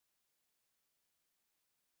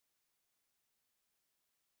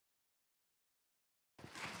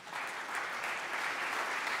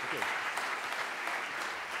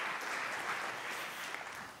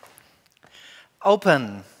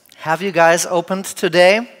Open. Have you guys opened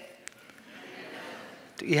today?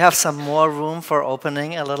 Do you have some more room for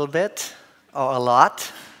opening a little bit or a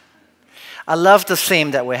lot? I love the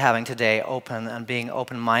theme that we're having today, open and being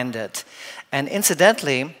open-minded. And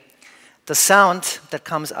incidentally, the sound that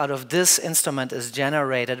comes out of this instrument is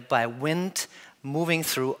generated by wind moving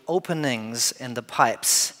through openings in the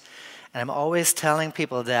pipes. And I'm always telling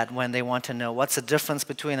people that when they want to know what's the difference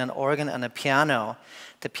between an organ and a piano.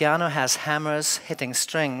 The piano has hammers hitting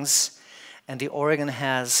strings, and the organ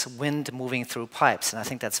has wind moving through pipes. And I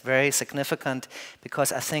think that's very significant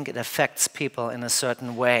because I think it affects people in a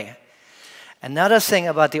certain way. Another thing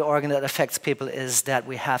about the organ that affects people is that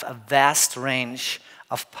we have a vast range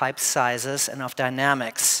of pipe sizes and of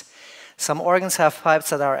dynamics. Some organs have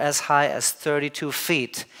pipes that are as high as 32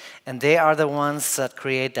 feet, and they are the ones that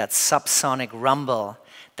create that subsonic rumble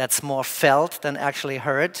that's more felt than actually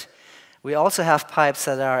heard. We also have pipes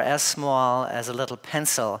that are as small as a little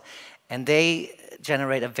pencil, and they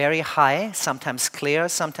generate a very high, sometimes clear,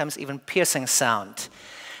 sometimes even piercing sound.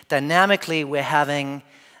 Dynamically, we're having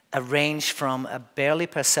a range from a barely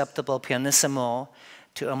perceptible pianissimo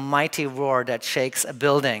to a mighty roar that shakes a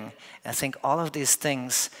building. And I think all of these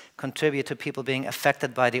things contribute to people being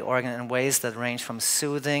affected by the organ in ways that range from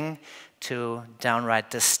soothing to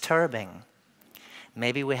downright disturbing.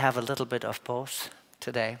 Maybe we have a little bit of both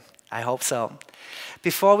today. I hope so.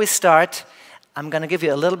 Before we start, I'm going to give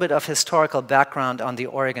you a little bit of historical background on the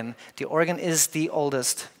organ. The organ is the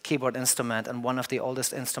oldest keyboard instrument and one of the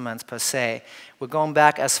oldest instruments per se. We're going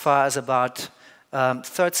back as far as about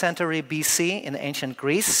 3rd century BC in ancient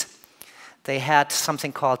Greece. They had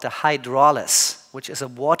something called the hydraulis, which is a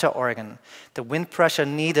water organ. The wind pressure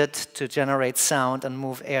needed to generate sound and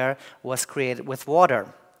move air was created with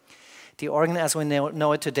water. The organ as we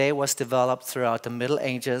know it today was developed throughout the Middle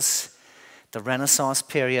Ages, the Renaissance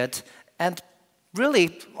period, and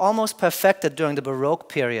really almost perfected during the Baroque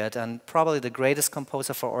period. And probably the greatest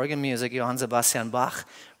composer for organ music, Johann Sebastian Bach,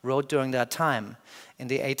 wrote during that time in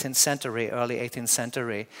the 18th century, early 18th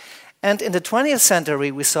century. And in the 20th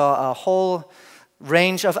century, we saw a whole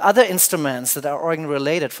range of other instruments that are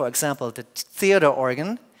organ-related. For example, the theater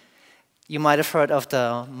organ. You might have heard of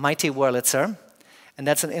the mighty Wurlitzer. And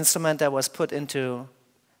that's an instrument that was put into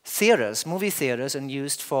theaters, movie theaters, and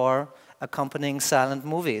used for accompanying silent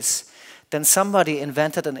movies. Then somebody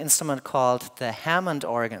invented an instrument called the Hammond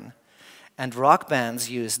organ. And rock bands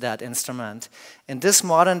use that instrument. In this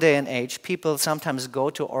modern day and age, people sometimes go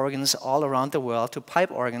to organs all around the world, to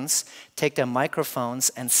pipe organs, take their microphones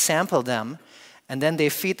and sample them, and then they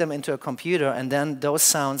feed them into a computer, and then those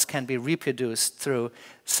sounds can be reproduced through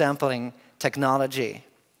sampling technology.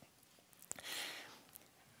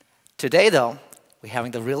 Today, though, we're having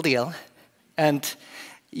the real deal, and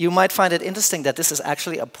you might find it interesting that this is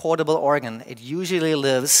actually a portable organ. It usually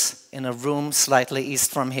lives in a room slightly east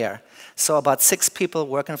from here. So about 6 people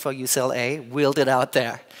working for UCLA wheeled it out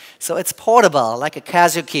there. So it's portable, like a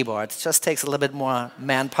Casio keyboard. It just takes a little bit more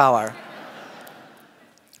manpower.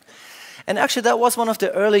 And actually, that was one of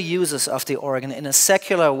the early uses of the organ in a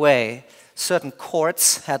secular way. Certain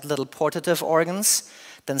courts had little portative organs.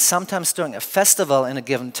 Then sometimes during a festival in a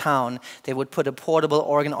given town, they would put a portable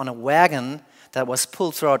organ on a wagon that was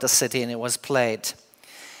pulled throughout the city and it was played.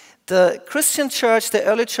 The Christian church, the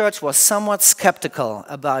early church, was somewhat skeptical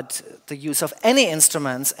about the use of any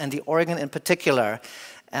instruments, and the organ in particular,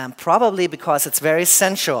 probably because it's very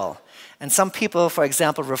sensual. And some people, for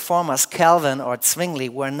example, reformers, Calvin or Zwingli,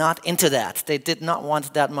 were not into that. They did not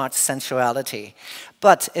want that much sensuality.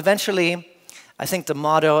 But eventually, I think the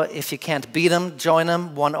motto, if you can't beat them, join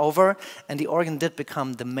them, won over, and the organ did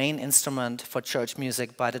become the main instrument for church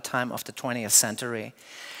music by the time of the 20th century.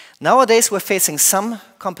 Nowadays, we're facing some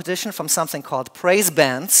competition from something called praise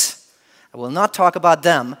bands. I will not talk about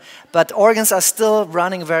them, but organs are still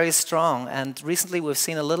running very strong, and recently we've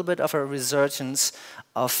seen a little bit of a resurgence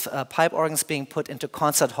of pipe organs being put into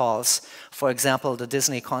concert halls. For example, the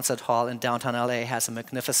Disney Concert Hall in downtown LA has a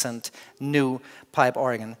magnificent new pipe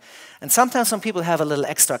organ. And sometimes when people have a little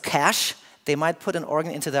extra cash, they might put an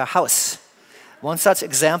organ into their house. One such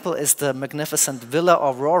example is the magnificent Villa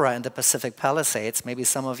Aurora in the Pacific Palisades. Maybe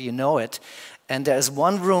some of you know it. And there is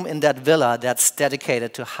one room in that villa that's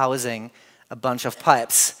dedicated to housing a bunch of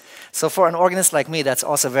pipes. So for an organist like me, that's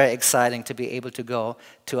also very exciting to be able to go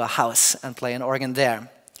to a house and play an organ there.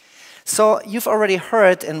 So you've already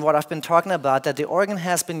heard in what I've been talking about that the organ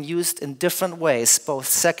has been used in different ways, both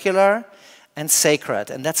secular and sacred.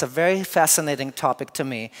 And that's a very fascinating topic to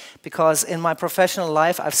me, because in my professional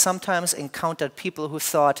life, I've sometimes encountered people who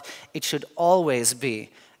thought it should always be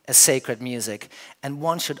a sacred music, and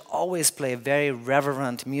one should always play very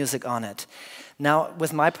reverent music on it. Now,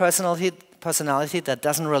 with my personality, that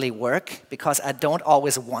doesn't really work because I don't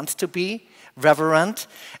always want to be reverent.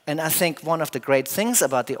 And I think one of the great things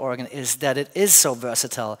about the organ is that it is so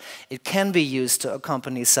versatile. It can be used to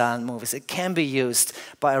accompany silent movies. It can be used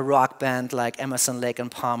by a rock band like Emerson, Lake and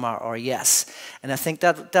Palmer or Yes. And I think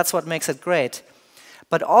that's what makes it great.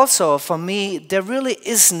 But also, for me, there really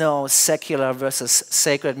is no secular versus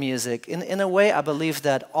sacred music. In a way, I believe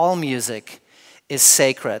that all music is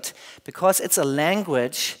sacred because it's a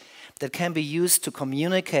language that can be used to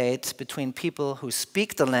communicate between people who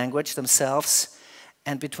speak the language themselves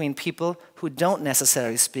and between people who don't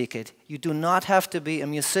necessarily speak it. You do not have to be a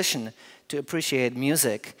musician to appreciate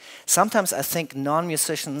music. Sometimes I think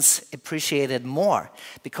non-musicians appreciate it more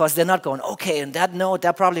because they're not going, okay, and that note,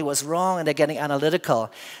 that probably was wrong, and they're getting analytical.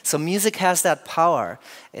 So music has that power.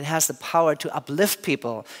 It has the power to uplift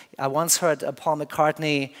people. I once heard Paul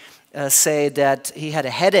McCartney say that he had a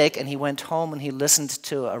headache and he went home and he listened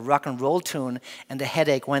to a rock and roll tune and the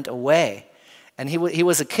headache went away. And he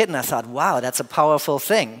was a kid and I thought, wow, that's a powerful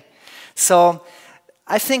thing. So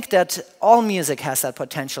I think that all music has that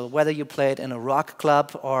potential, whether you play it in a rock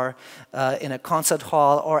club or in a concert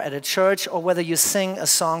hall or at a church, or whether you sing a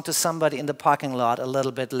song to somebody in the parking lot a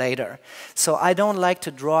little bit later. So I don't like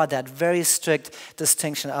to draw that very strict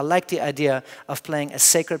distinction. I like the idea of playing a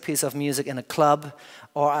sacred piece of music in a club,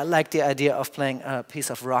 or I like the idea of playing a piece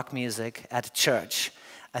of rock music at church.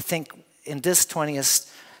 I think in this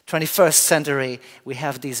 21st century, we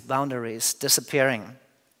have these boundaries disappearing.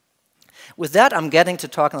 With that, I'm getting to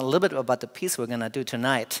talking a little bit about the piece we're going to do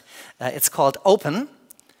tonight. It's called Open,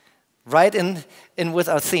 right in with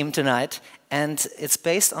our theme tonight, and it's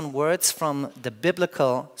based on words from the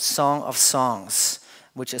biblical Song of Songs,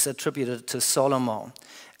 which is attributed to Solomon.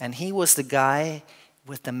 And he was the guy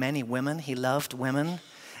with the many women. He loved women,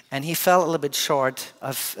 and he fell a little bit short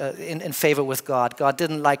of in favor with God. God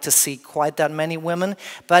didn't like to see quite that many women,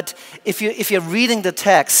 but if you're reading the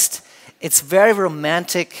text, it's very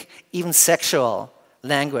romantic, even sexual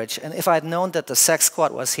language. And if I'd known that the sex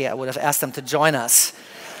squad was here, I would have asked them to join us.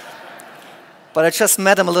 But I just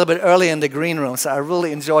met them a little bit early in the green room, so I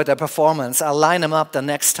really enjoyed their performance. I'll line them up the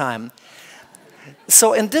next time.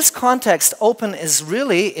 So in this context, open is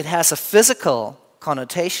really, it has a physical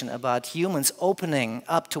connotation about humans opening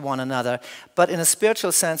up to one another. But in a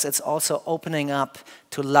spiritual sense, it's also opening up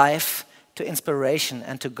to life, to inspiration,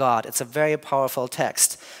 and to God. It's a very powerful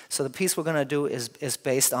text. So the piece we're going to do is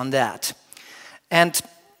based on that. And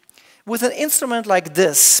with an instrument like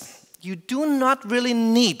this, you do not really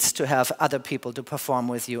need to have other people to perform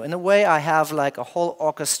with you. In a way, I have like a whole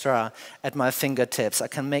orchestra at my fingertips. I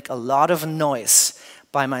can make a lot of noise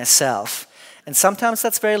by myself. And sometimes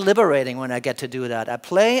that's very liberating when I get to do that. I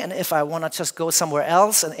play, and if I want to just go somewhere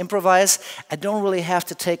else and improvise, I don't really have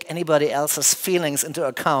to take anybody else's feelings into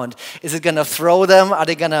account. Is it going to throw them? Are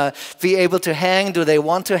they going to be able to hang? Do they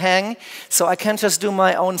want to hang? So I can just do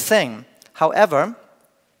my own thing. However,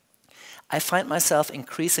 I find myself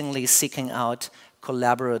increasingly seeking out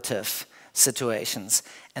collaborative situations.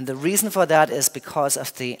 And the reason for that is because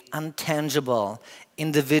of the untangible,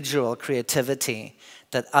 individual creativity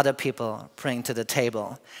that other people bring to the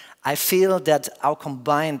table. I feel that our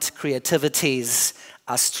combined creativities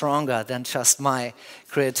are stronger than just my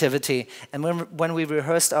creativity. And when we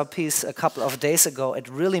rehearsed our piece a couple of days ago, it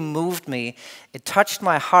really moved me. It touched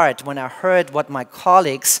my heart when I heard what my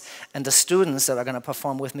colleagues and the students that are going to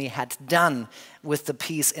perform with me had done with the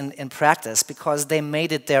piece in practice, because they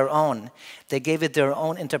made it their own. They gave it their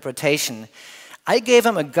own interpretation. I gave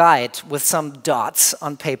them a guide with some dots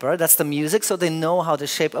on paper. That's the music, so they know how the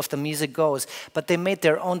shape of the music goes. But they made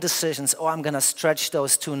their own decisions. Oh, I'm going to stretch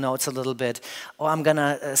those two notes a little bit. Or I'm going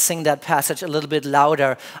to sing that passage a little bit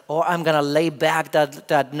louder. Or I'm going to lay back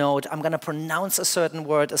that note. I'm going to pronounce a certain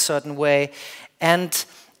word a certain way. And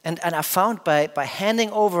I found by handing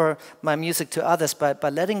over my music to others, by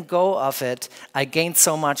letting go of it, I gained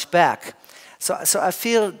so much back. So I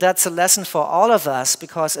feel that's a lesson for all of us,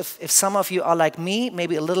 because if some of you are like me,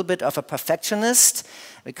 maybe a little bit of a perfectionist,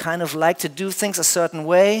 we kind of like to do things a certain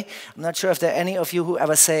way. I'm not sure if there are any of you who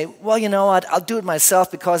ever say, well, you know what, I'll do it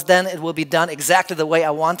myself because then it will be done exactly the way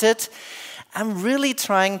I want it. I'm really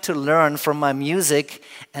trying to learn from my music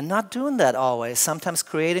and not doing that always. Sometimes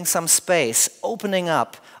creating some space, opening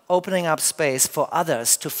up space for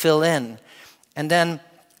others to fill in. And then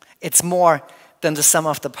it's more than the sum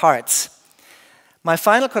of the parts. My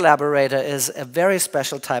final collaborator is a very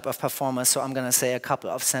special type of performer, so I'm going to say a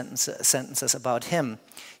couple of sentences about him.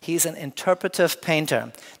 He's an interpretive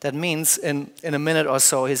painter. That means in a minute or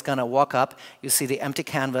so, he's going to walk up, you see the empty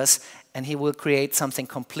canvas, and he will create something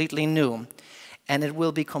completely new. And it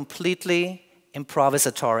will be completely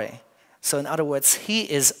improvisatory. So in other words, he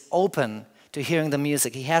is open to hearing the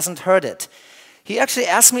music. He hasn't heard it. He actually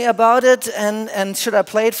asked me about it, and should I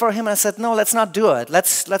play it for him? And I said, no, let's not do it.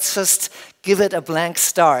 Let's just give it a blank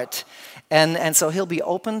start. And so he'll be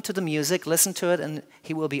open to the music, listen to it, and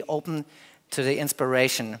he will be open to the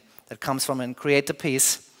inspiration that comes from it and create the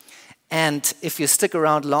piece. And if you stick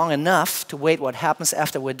around long enough to wait what happens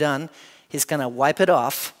after we're done, he's going to wipe it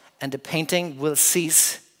off, and the painting will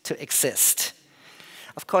cease to exist.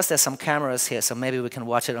 Of course, there's some cameras here, so maybe we can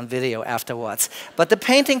watch it on video afterwards. But the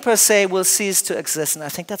painting per se will cease to exist, and I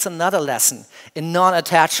think that's another lesson in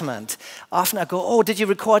non-attachment. Often I go, oh, did you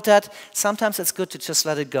record that? Sometimes it's good to just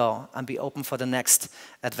let it go and be open for the next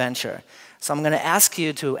adventure. So I'm going to ask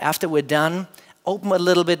you to, after we're done, open a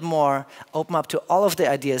little bit more, open up to all of the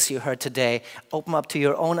ideas you heard today, open up to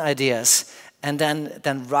your own ideas, and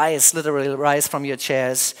then rise, literally rise from your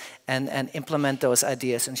chairs and implement those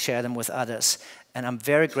ideas and share them with others. And I'm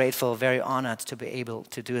very grateful, very honored to be able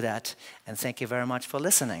to do that. And thank you very much for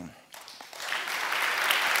listening.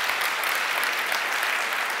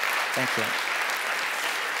 Thank you.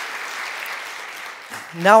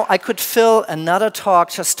 Now I could fill another talk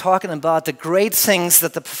just talking about the great things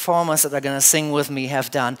that the performers that are going to sing with me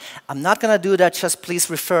have done. I'm not going to do that. Just please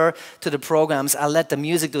refer to the programs. I'll let the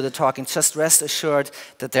music do the talking. Just rest assured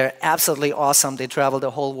that they're absolutely awesome. They travel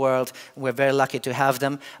the whole world. We're very lucky to have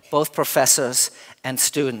them, both professors and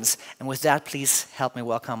students. And with that, please help me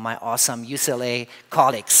welcome my awesome UCLA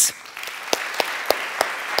colleagues.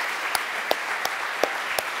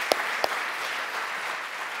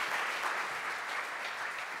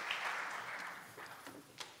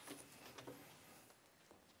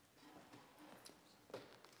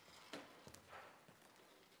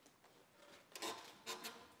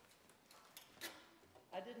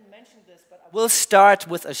 We'll start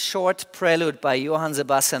with a short prelude by Johann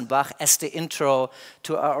Sebastian Bach as the intro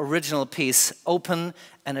to our original piece, Open,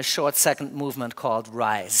 and a short second movement called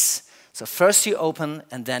Rise. So first you open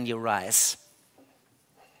and then you rise.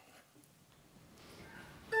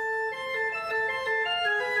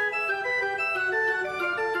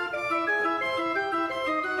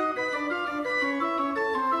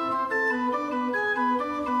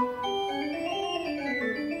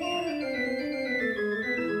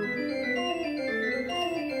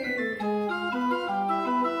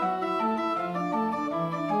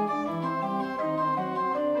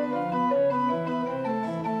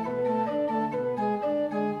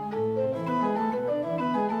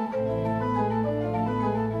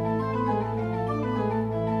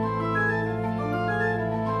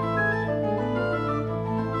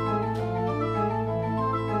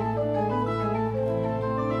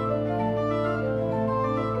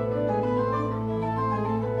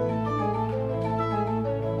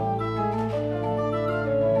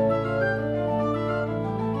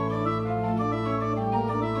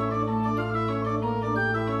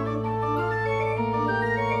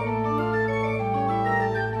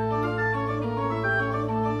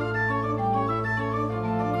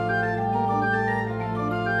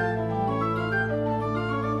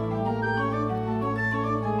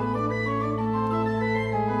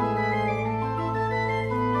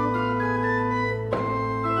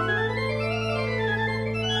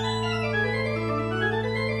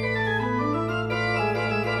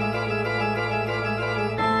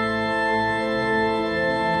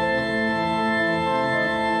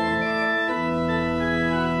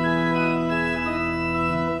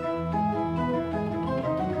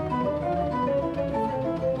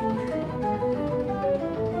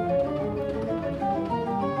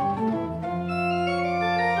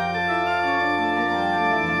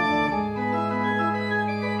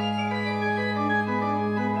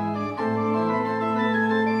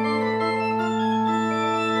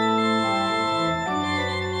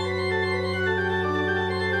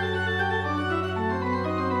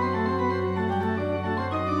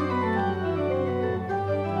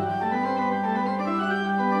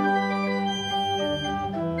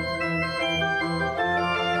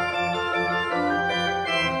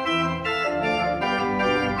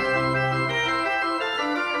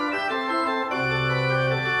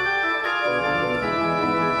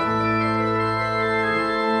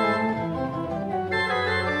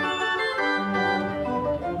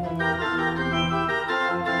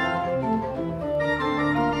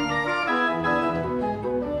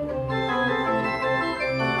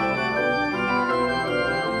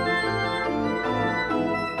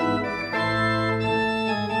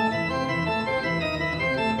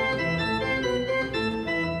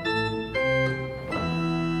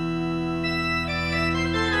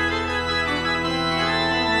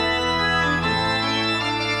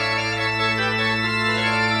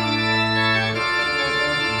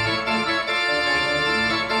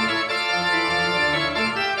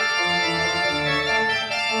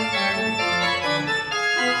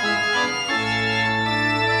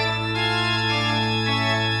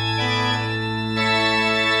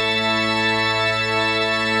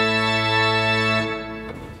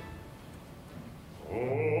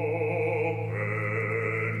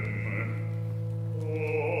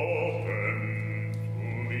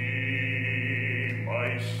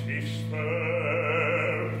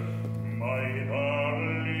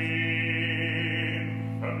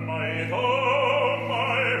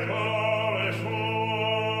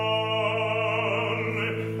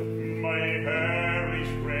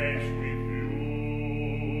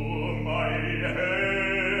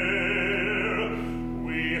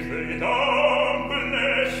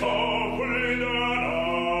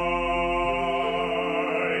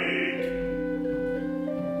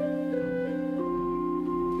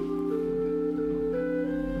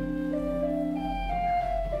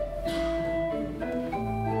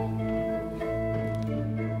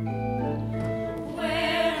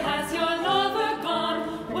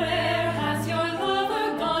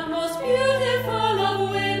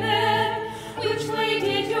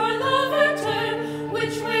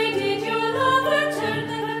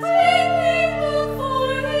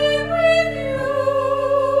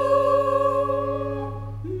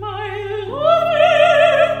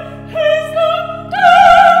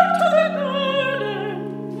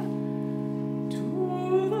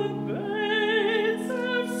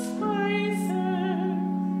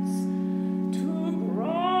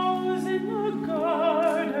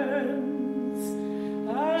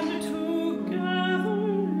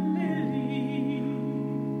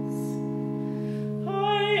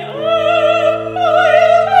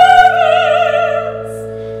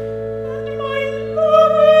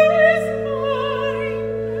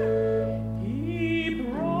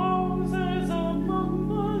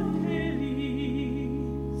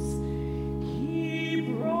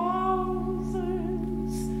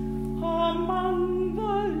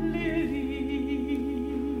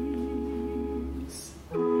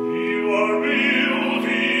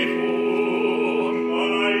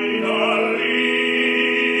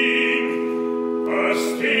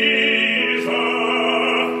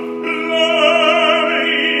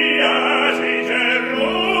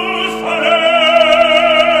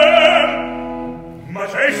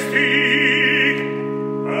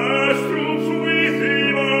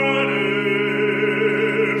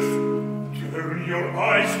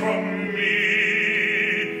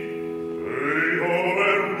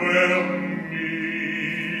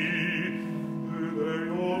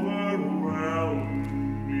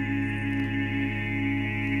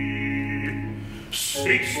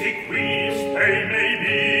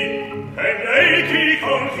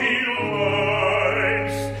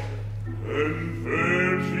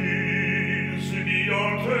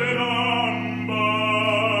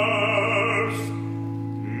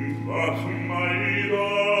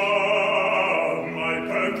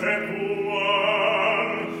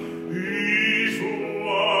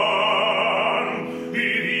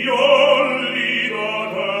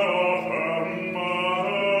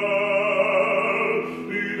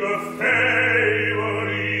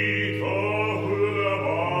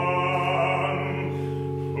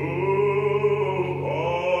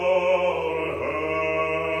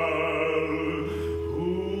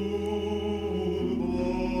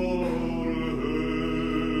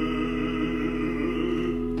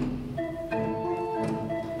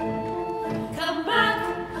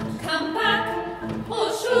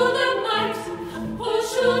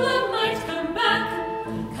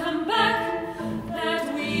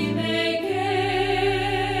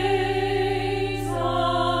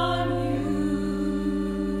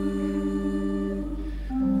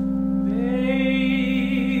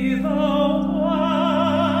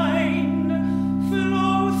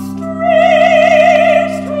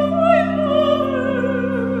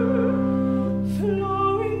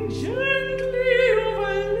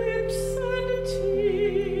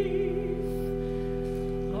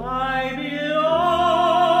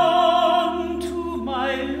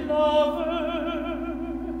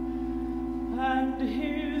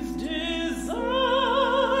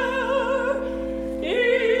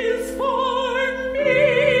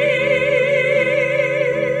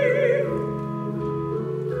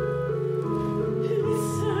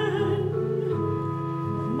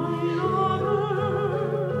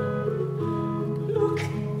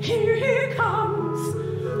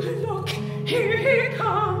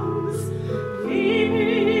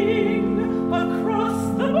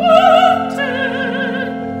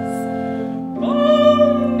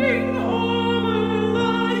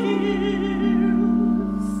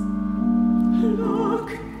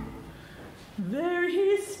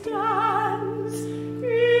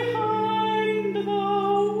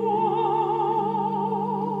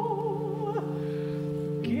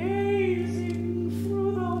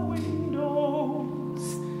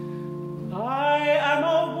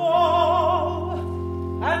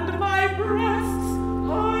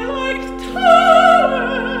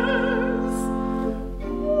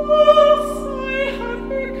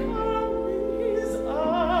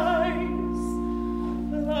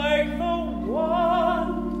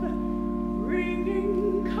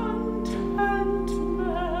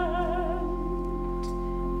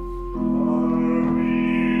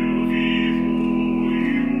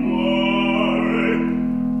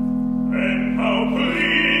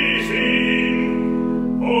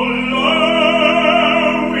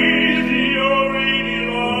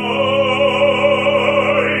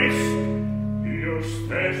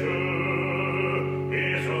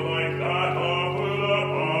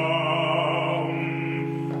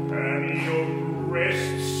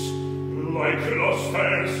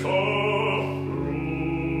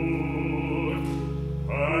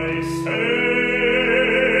 Say